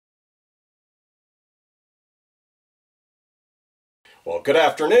Well, good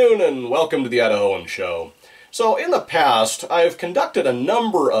afternoon and welcome to the Idahoan Show. So in the past, I've conducted a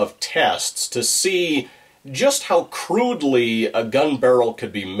number of tests to see just how crudely a gun barrel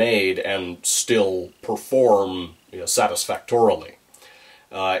could be made and still perform satisfactorily.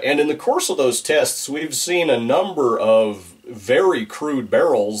 And in the course of those tests, we've seen a number of very crude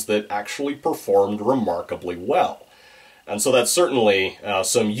barrels that actually performed remarkably well. And so that's certainly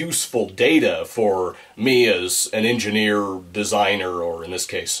some useful data for me as an engineer, designer, or in this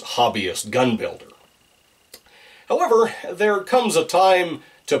case, hobbyist gun builder. However, there comes a time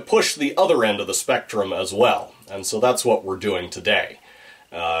to push the other end of the spectrum as well, and so that's what we're doing today.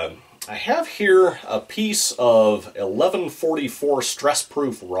 I have here a piece of 1144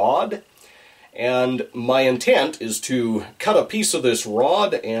 stress-proof rod, and my intent is to cut a piece of this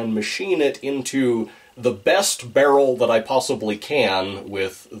rod and machine it into the best barrel that I possibly can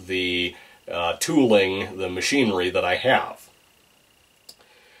with the tooling, the machinery that I have.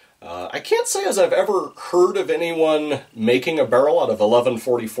 I can't say as I've ever heard of anyone making a barrel out of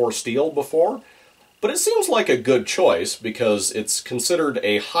 1144 steel before, but it seems like a good choice because it's considered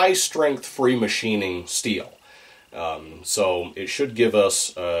a high-strength free machining steel. So it should give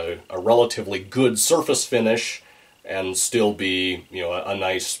us a relatively good surface finish and still be, a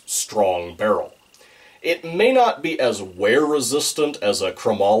nice, strong barrel. It may not be as wear-resistant as a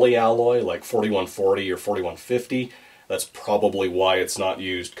chromoly alloy like 4140 or 4150. That's probably why it's not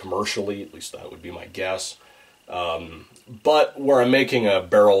used commercially, at least that would be my guess. But where I'm making a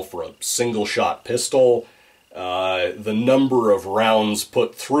barrel for a single-shot pistol, the number of rounds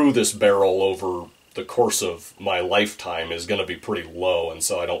put through this barrel over the course of my lifetime is going to be pretty low, and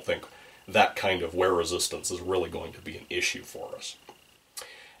so I don't think that kind of wear resistance is really going to be an issue for us.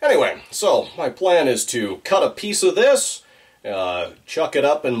 Anyway, so my plan is to cut a piece of this, chuck it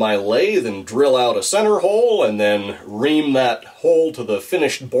up in my lathe and drill out a center hole, and then ream that hole to the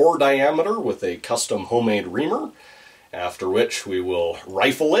finished bore diameter with a custom homemade reamer, after which we will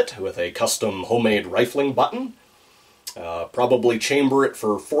rifle it with a custom homemade rifling button, probably chamber it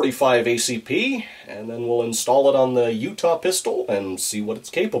for 45 ACP, and then we'll install it on the Utah pistol and see what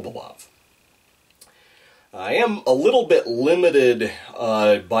it's capable of. I am a little bit limited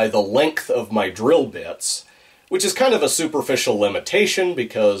by the length of my drill bits, which is kind of a superficial limitation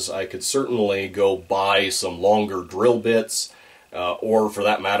because I could certainly go buy some longer drill bits, or for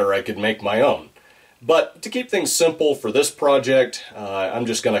that matter I could make my own. But to keep things simple for this project, I'm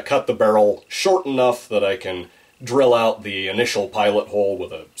just going to cut the barrel short enough that I can drill out the initial pilot hole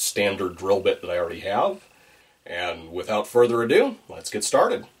with a standard drill bit that I already have. And without further ado, let's get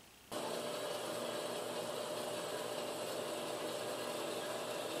started.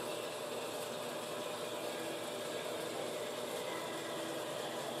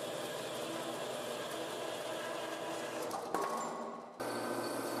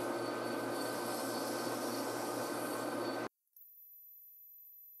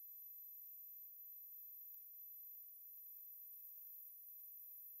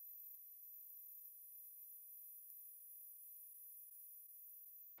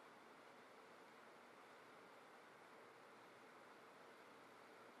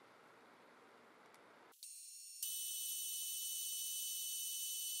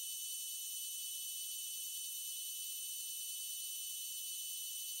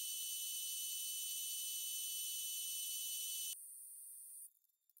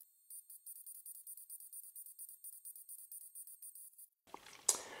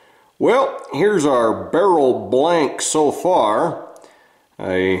 Well, here's our barrel blank so far.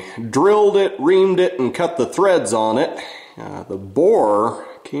 I drilled it, reamed it, and cut the threads on it. The bore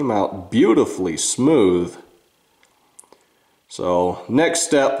came out beautifully smooth. So next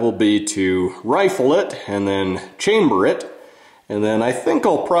step will be to rifle it and then chamber it, and then I think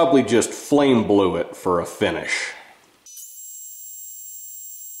I'll probably just flame blue it for a finish.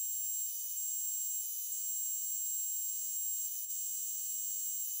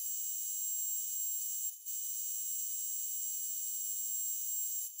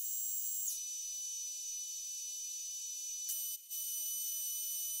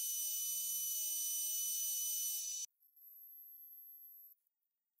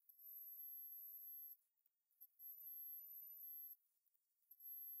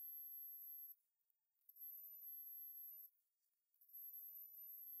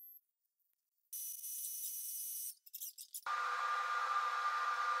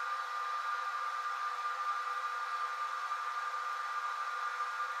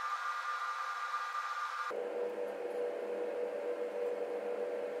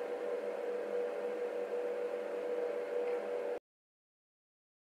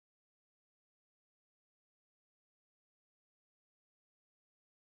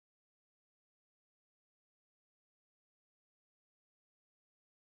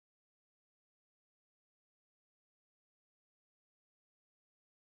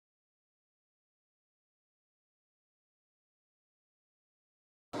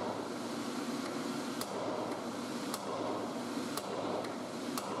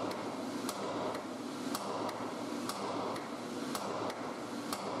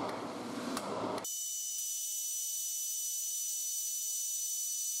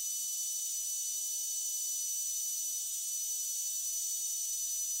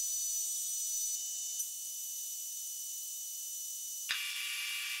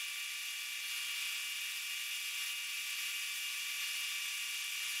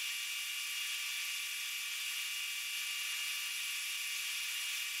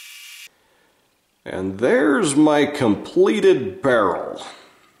 And there's my completed barrel.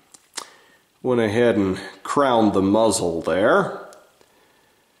 Went ahead and crowned the muzzle there.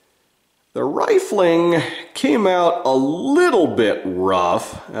 The rifling came out a little bit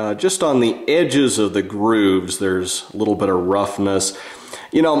rough. Just on the edges of the grooves there's a little bit of roughness.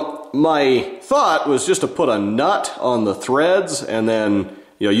 You know, my thought was just to put a nut on the threads and then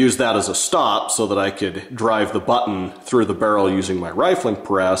use that as a stop so that I could drive the button through the barrel using my rifling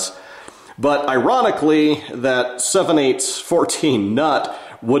press. But ironically, that 7/8 14 nut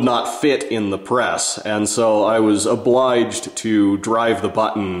would not fit in the press, and so I was obliged to drive the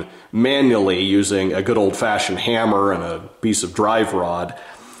button manually using a good old-fashioned hammer and a piece of drive rod.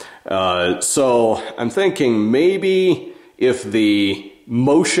 So I'm thinking maybe if the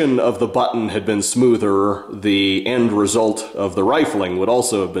motion of the button had been smoother, the end result of the rifling would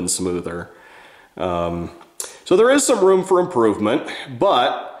also have been smoother. So there is some room for improvement,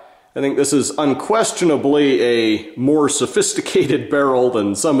 but I think this is unquestionably a more sophisticated barrel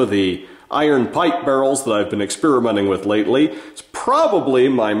than some of the iron pipe barrels that I've been experimenting with lately. It's probably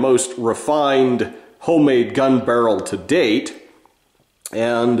my most refined homemade gun barrel to date.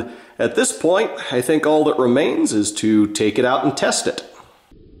 And at this point, I think all that remains is to take it out and test it.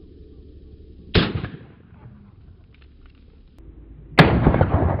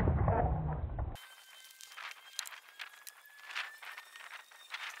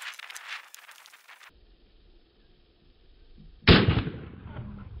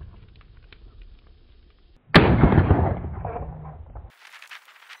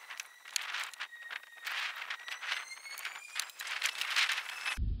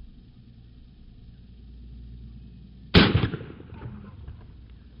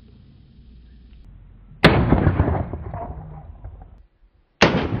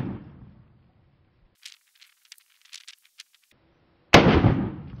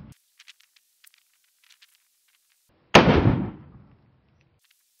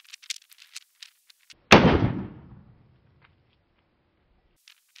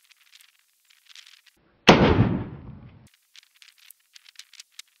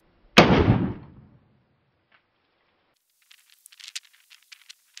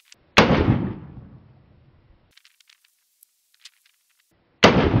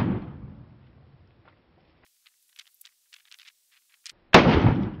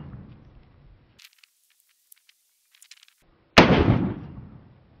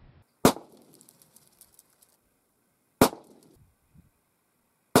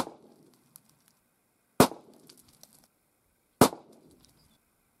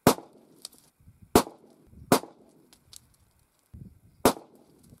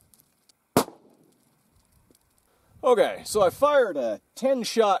 Okay, so I fired a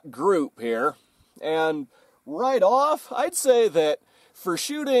 10-shot group here, and right off, I'd say that for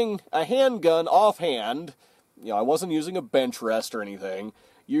shooting a handgun offhand, I wasn't using a bench rest or anything,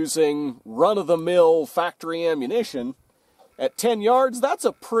 using run-of-the-mill factory ammunition, at 10 yards, that's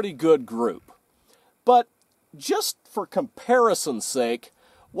a pretty good group. But just for comparison's sake,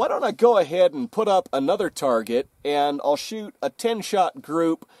 why don't I go ahead and put up another target, and I'll shoot a 10-shot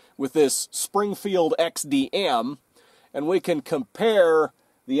group with this Springfield XDM, and we can compare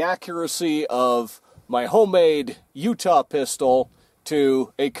the accuracy of my homemade Utah pistol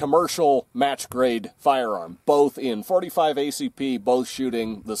to a commercial match-grade firearm, both in .45 ACP, both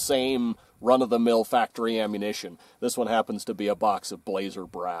shooting the same run-of-the-mill factory ammunition. This one happens to be a box of Blazer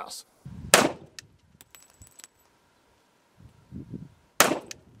brass.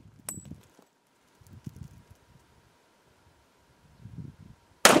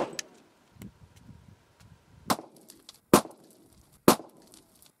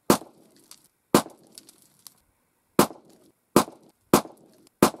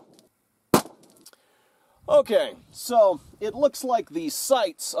 Okay, so it looks like the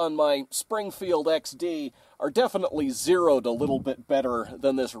sights on my Springfield XD are definitely zeroed a little bit better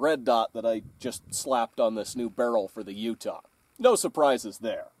than this red dot that I just slapped on this new barrel for the Utah. No surprises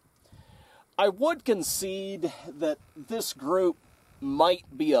there. I would concede that this group might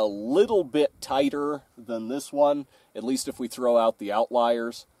be a little bit tighter than this one, at least if we throw out the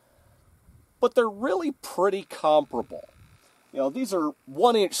outliers, but they're really pretty comparable. These are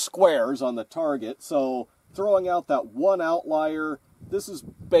 1-inch squares on the target, so throwing out that one outlier, this is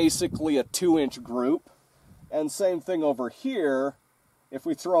basically a 2-inch group. And same thing over here, if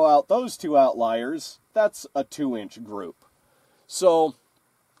we throw out those two outliers, that's a 2-inch group. So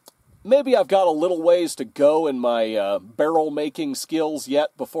maybe I've got a little ways to go in my barrel making skills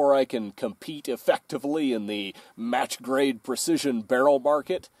yet before I can compete effectively in the match-grade precision barrel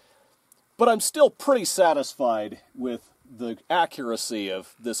market. But I'm still pretty satisfied with the accuracy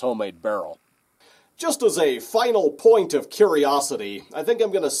of this homemade barrel. Just as a final point of curiosity, I think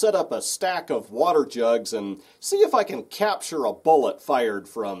I'm going to set up a stack of water jugs and see if I can capture a bullet fired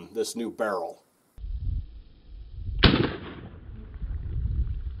from this new barrel.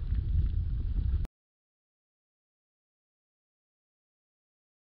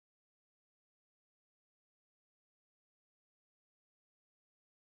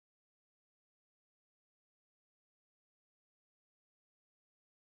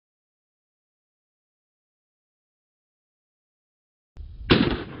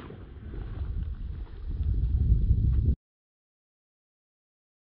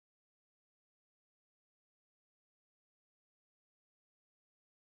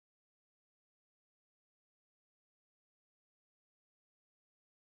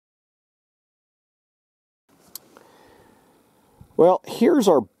 Well, here's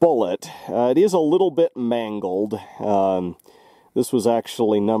our bullet. It is a little bit mangled. This was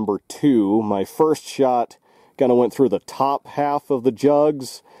actually number 2. My first shot kind of went through the top half of the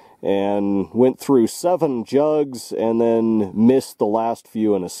jugs and went through 7 jugs and then missed the last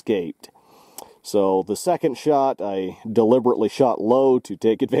few and escaped. So the second shot I deliberately shot low to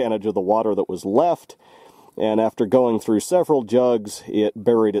take advantage of the water that was left, and after going through several jugs it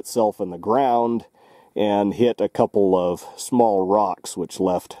buried itself in the ground and hit a couple of small rocks which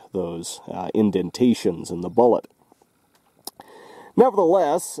left those indentations in the bullet.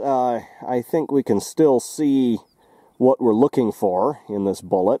 Nevertheless, I think we can still see what we're looking for in this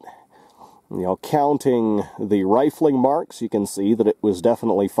bullet. You know, counting the rifling marks, you can see that it was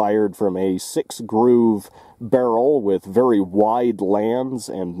definitely fired from a 6-groove barrel with very wide lands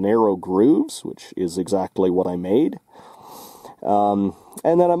and narrow grooves, which is exactly what I made.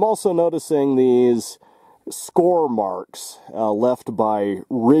 And then I'm also noticing these score marks left by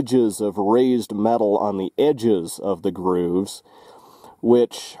ridges of raised metal on the edges of the grooves,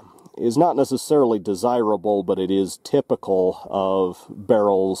 which is not necessarily desirable, but it is typical of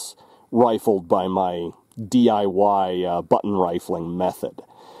barrels rifled by my DIY button rifling method.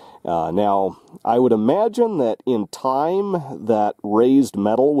 Now, I would imagine that in time that raised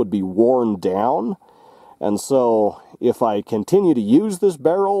metal would be worn down, and so if I continue to use this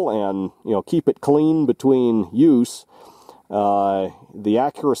barrel and, you know, keep it clean between use, the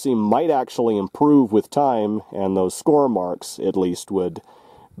accuracy might actually improve with time, and those score marks at least would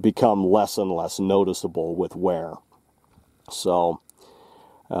become less and less noticeable with wear. So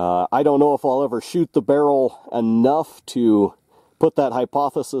I don't know if I'll ever shoot the barrel enough to put that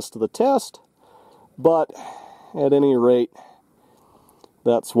hypothesis to the test, but at any rate,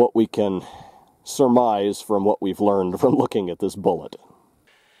 that's what we can surmise from what we've learned from looking at this bullet.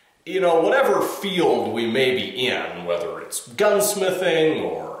 You know, whatever field we may be in, whether it's gunsmithing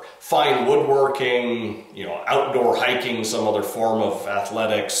or fine woodworking, you know, outdoor hiking, some other form of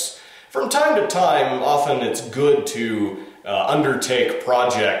athletics, from time to time, often it's good to undertake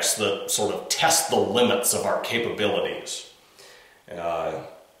projects that sort of test the limits of our capabilities.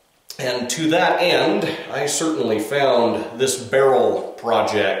 And to that end, I certainly found this barrel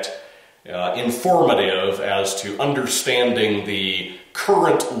project informative as to understanding the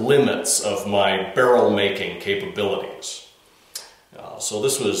current limits of my barrel making capabilities. So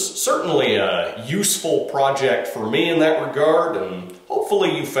this was certainly a useful project for me in that regard, and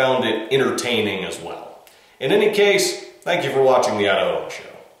hopefully you found it entertaining as well. In any case, thank you for watching the Idahoan Show.